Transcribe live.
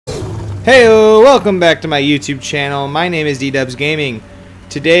Heyo, welcome back to my YouTube channel. My name is DDUBS Gaming.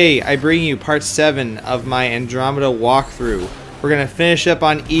 Today I bring you part 7 of my Andromeda walkthrough. We're going to finish up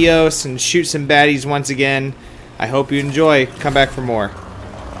on Eos and shoot some baddies once again. I hope you enjoy. Come back for more.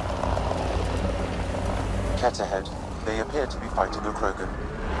 Cat ahead. They appear to be fighting a Krogan.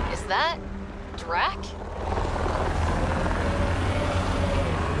 Is that Drac?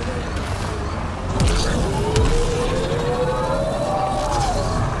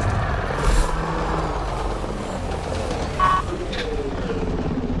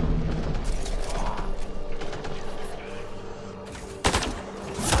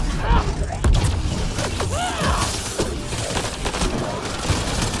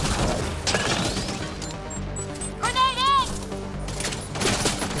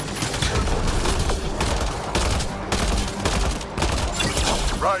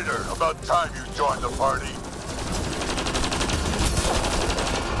 Ryder, about time you joined the party.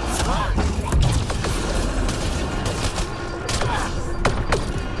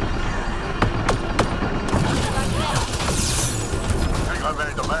 Think I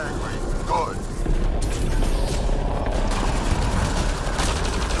made them angry. Good.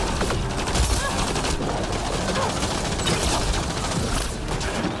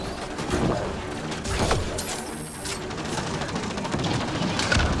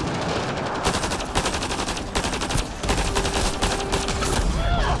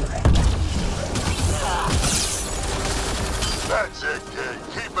 That's it, kid.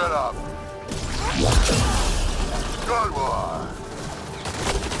 Keep it up. Good one.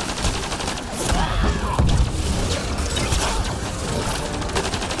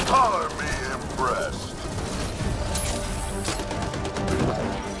 Color me impressed.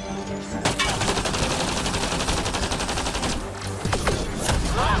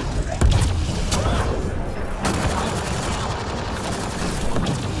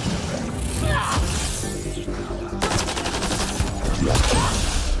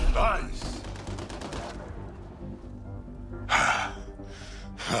 Nice.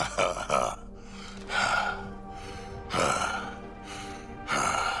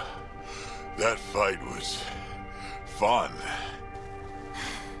 That fight was fun.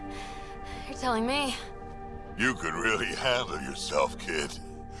 You're telling me. You could really handle yourself, kid.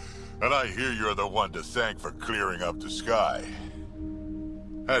 And I hear you're the one to thank for clearing up the sky.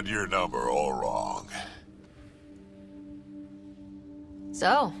 Had your number all wrong.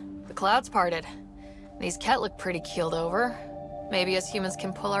 So, the clouds parted. These Ket look pretty keeled over. Maybe us humans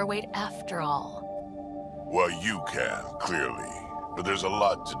can pull our weight after all. Well, you can, clearly. But there's a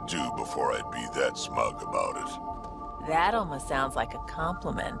lot to do before I'd be that smug about it. That almost sounds like a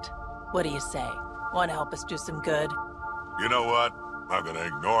compliment. What do you say? Want to help us do some good? You know what? I'm gonna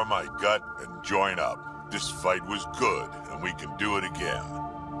ignore my gut and join up. This fight was good, and we can do it again.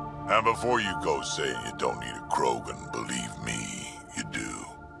 And before you go saying you don't need a Krogan, believe me, you do.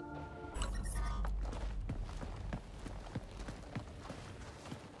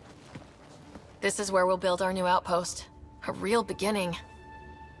 This is where we'll build our new outpost. A real beginning.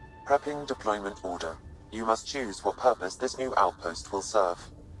 Prepping deployment order. You must choose what purpose this new outpost will serve.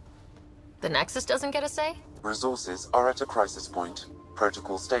 The Nexus doesn't get a say? Resources are at a crisis point.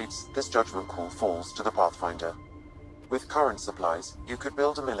 Protocol states this judgment call falls to the Pathfinder. With current supplies, you could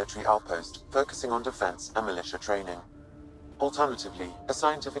build a military outpost focusing on defense and militia training. Alternatively, a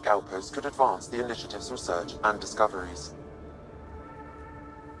scientific outpost could advance the initiative's research and discoveries.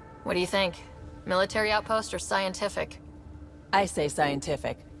 What do you think? Military outpost or scientific? I say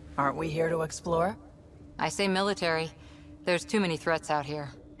scientific. Aren't we here to explore? I say military. There's too many threats out here.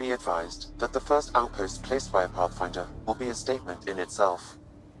 Be advised that the first outpost placed by a Pathfinder will be a statement in itself.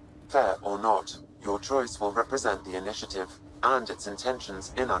 Fair or not, your choice will represent the initiative and its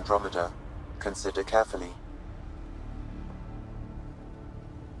intentions in Andromeda. Consider carefully.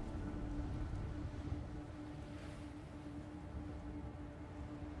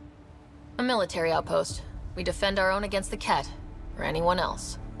 A military outpost. We defend our own against the Ket, or anyone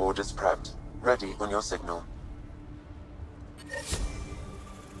else. Orders prepped. Ready on your signal.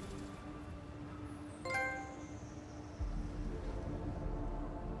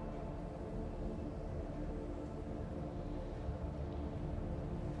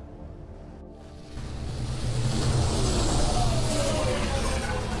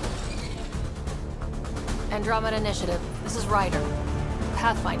 Andromeda Initiative. This is Ryder.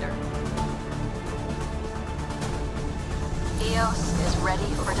 Pathfinder. Eos is ready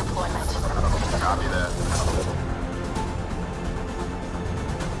for deployment. Copy that.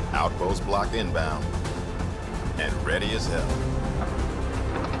 Outpost block inbound. And ready as hell.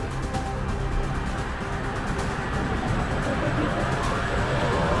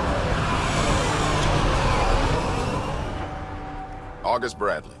 August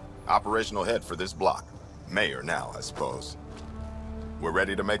Bradley, operational head for this block. Mayor now, I suppose. We're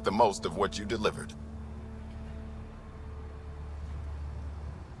ready to make the most of what you delivered.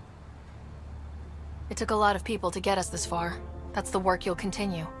 It took a lot of people to get us this far. That's the work you'll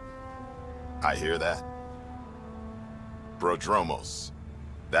continue. I hear that. Prodromos.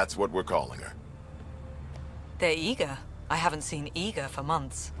 That's what we're calling her. They're eager. I haven't seen eager for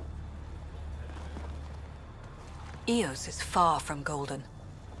months. Eos is far from golden,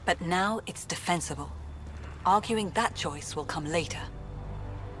 but now it's defensible. Arguing that choice will come later.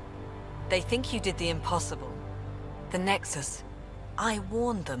 They think you did the impossible. The Nexus. I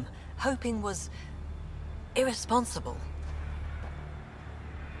warned them, hoping was irresponsible.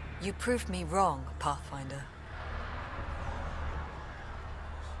 You proved me wrong, Pathfinder.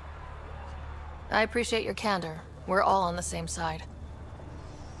 I appreciate your candor. We're all on the same side.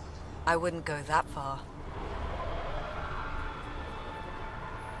 I wouldn't go that far.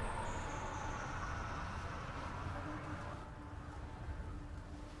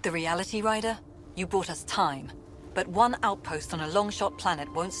 The Reality Rider? You brought us time. But one outpost on a long-shot planet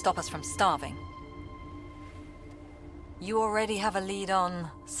won't stop us from starving. You already have a lead on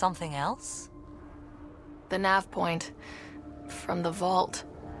something else? The nav point. From the vault.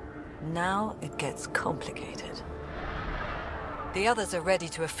 Now it gets complicated. The others are ready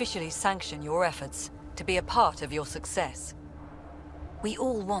to officially sanction your efforts, to be a part of your success. We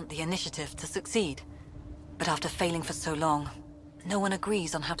all want the initiative to succeed, but after failing for so long, no one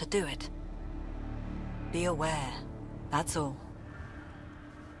agrees on how to do it. Be aware, that's all.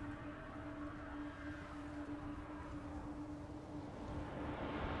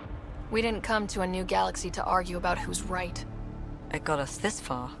 We didn't come to a new galaxy to argue about who's right. It got us this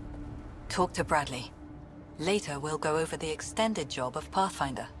far. Talk to Bradley. Later, we'll go over the extended job of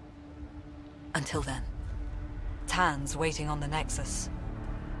Pathfinder. Until then, Tan's waiting on the Nexus.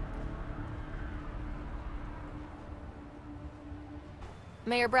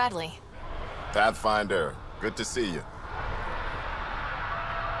 Mayor Bradley. Pathfinder, good to see you.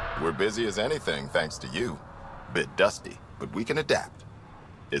 We're busy as anything thanks to you. Bit dusty, but we can adapt.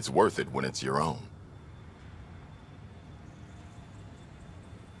 It's worth it when it's your own.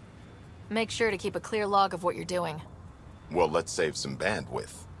 Make sure to keep a clear log of what you're doing. Well, let's save some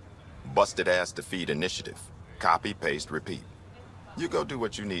bandwidth. Busted ass to feed initiative. Copy, paste, repeat. You go do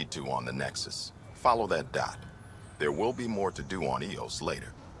what you need to on the Nexus. Follow that dot. There will be more to do on Eos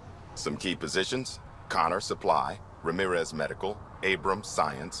later. Some key positions: Connor Supply, Ramirez Medical, Abrams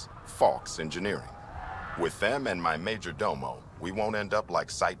Science, Fawkes Engineering. With them and my major domo, we won't end up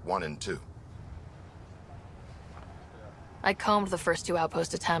like Site 1 and 2. I combed the first 2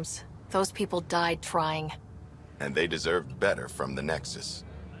 outpost attempts. Those people died trying. And they deserved better from the Nexus.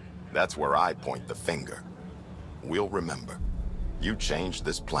 That's where I point the finger. We'll remember. You changed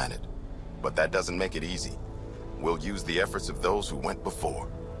this planet, but that doesn't make it easy. We'll use the efforts of those who went before.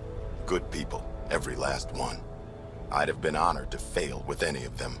 Good people, every last one. I'd have been honored to fail with any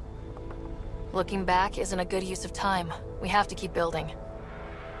of them. Looking back isn't a good use of time. We have to keep building.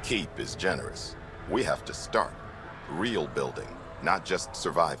 Keep is generous. We have to start. Real building, not just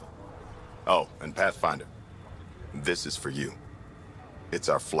survival. Oh, and Pathfinder, this is for you. It's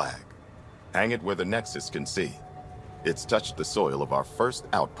our flag. Hang it where the Nexus can see. It's touched the soil of our first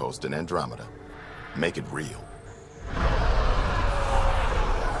outpost in Andromeda. Make it real.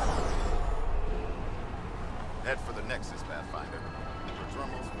 Head for the Nexus, Pathfinder. The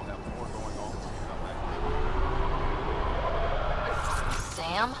Drummels will have more going on when you come back.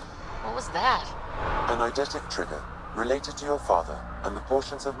 Sam? What was that? An eidetic trigger, related to your father, and the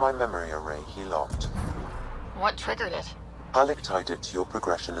portions of my memory array he locked. What triggered it? Alec tied it to your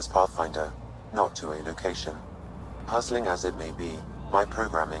progression as Pathfinder, not to a location. Puzzling as it may be, my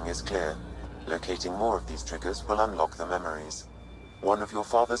programming is clear. Locating more of these triggers will unlock the memories. One of your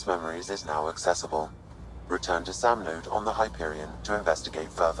father's memories is now accessible. Return to Sam Node on the Hyperion to investigate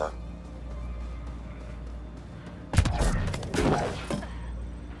further.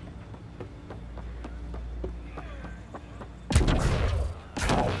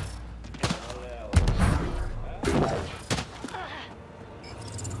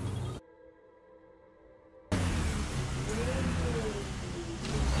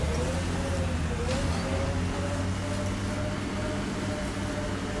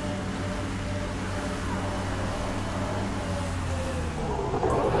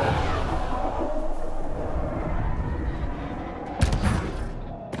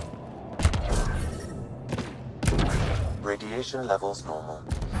 Radiation levels normal.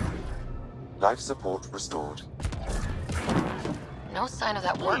 Life support restored. No sign of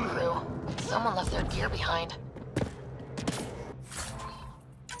that work crew. Someone left their gear behind.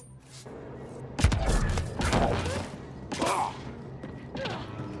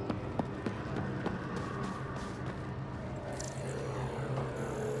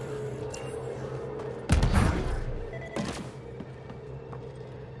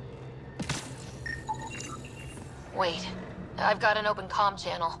 Wait, I've got an open comm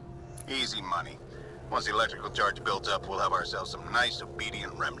channel. Easy money. Once the electrical charge builds up, we'll have ourselves some nice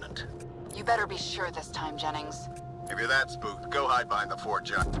obedient remnant. You better be sure this time, Jennings. If you're that spooked, go hide behind the fort,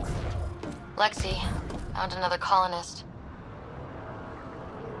 John. Lexi, found another colonist.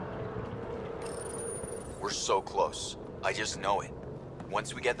 We're so close. I just know it.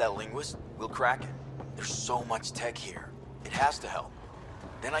 Once we get that linguist, we'll crack it. There's so much tech here. It has to help.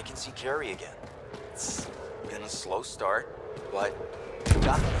 Then I can see Carrie again. It's been a slow start, but we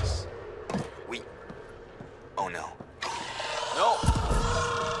got this. Oh no. No!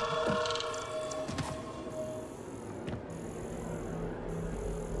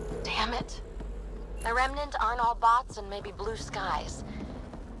 Damn it. The Remnant aren't all bots and maybe blue skies.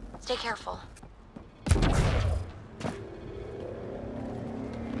 Stay careful.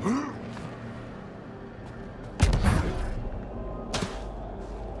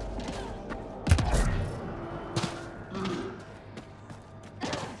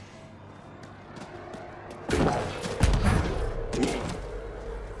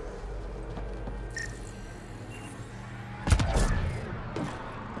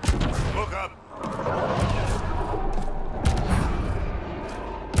 Look up!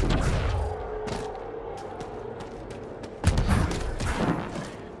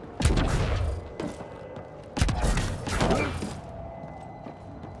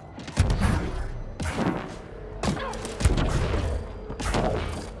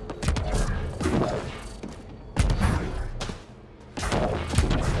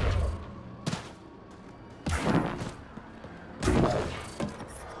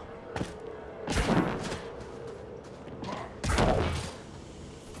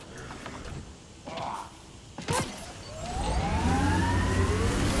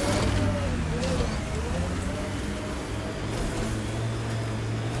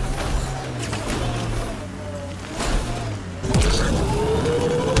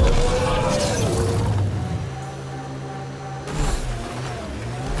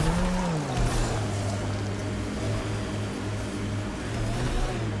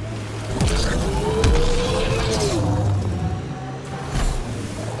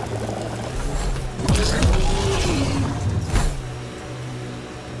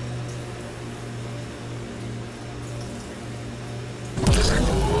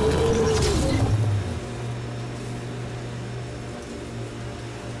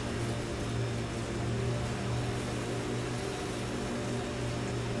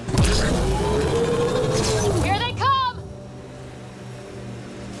 Here they come!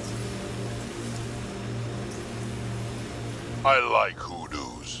 I like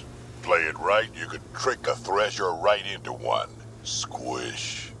hoodoos. Play it right, you could trick a treasure right into one.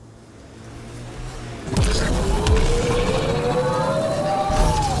 Squish.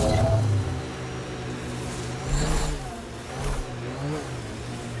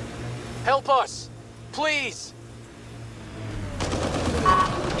 Help us! Please!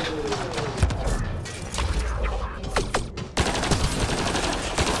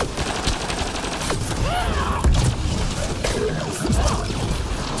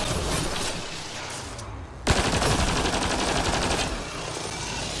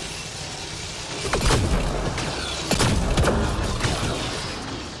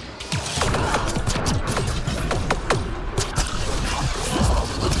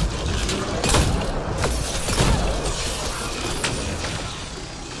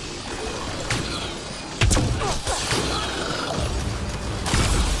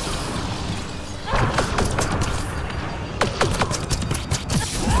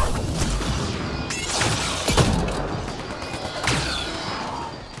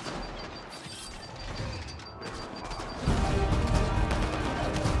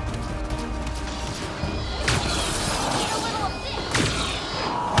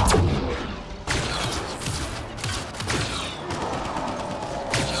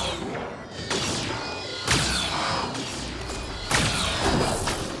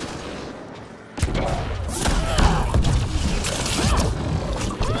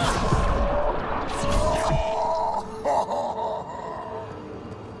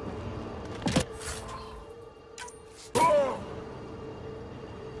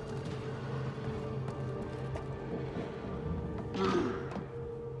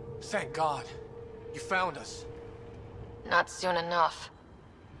 Thank God. You found us. Not soon enough.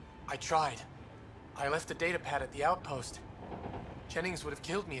 I tried. I left the data pad at the outpost. Jennings would have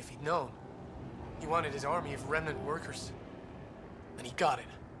killed me if he'd known. He wanted his army of remnant workers. And he got it.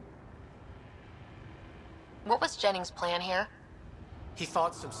 What was Jennings' plan here? He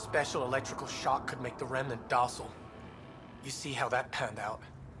thought some special electrical shock could make the remnant docile. You see how that panned out.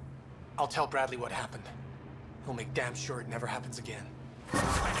 I'll tell Bradley what happened. He'll make damn sure it never happens again.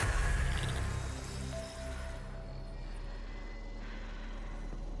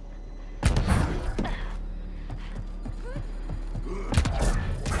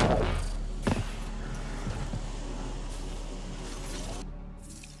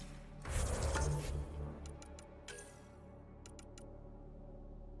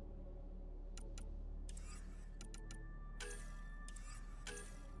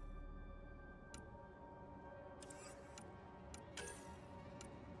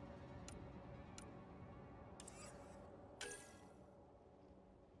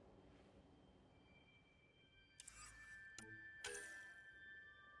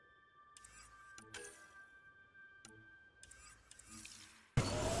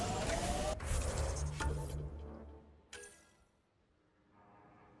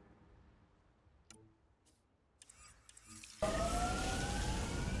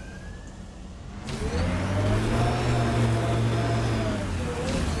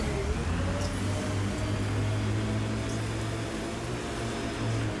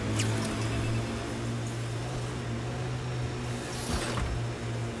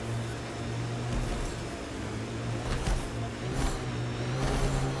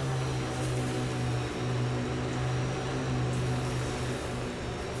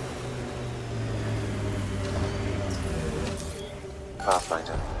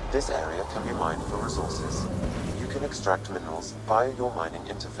 Pathfinder, this area can be mined for resources. You can extract minerals via your mining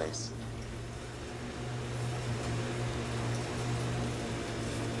interface.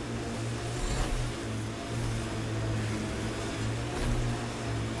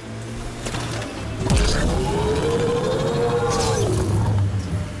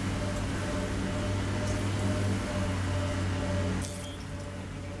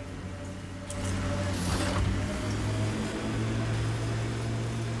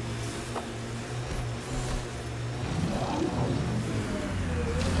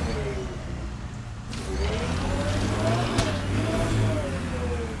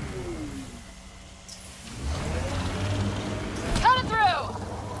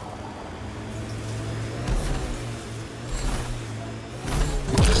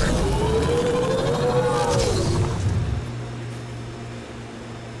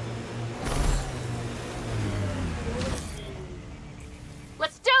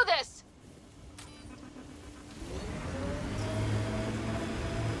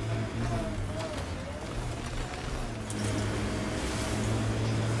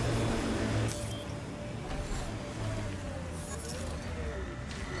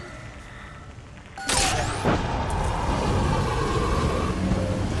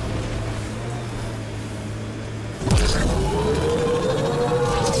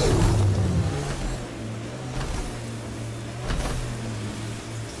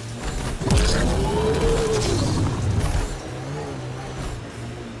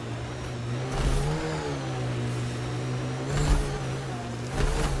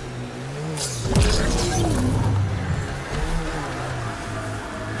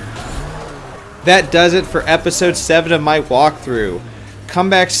 That does it for episode 7 of my walkthrough. Come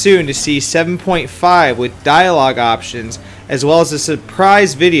back soon to see 7.5 with dialogue options as well as a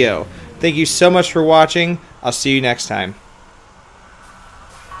surprise video. Thank you so much for watching. I'll see you next time.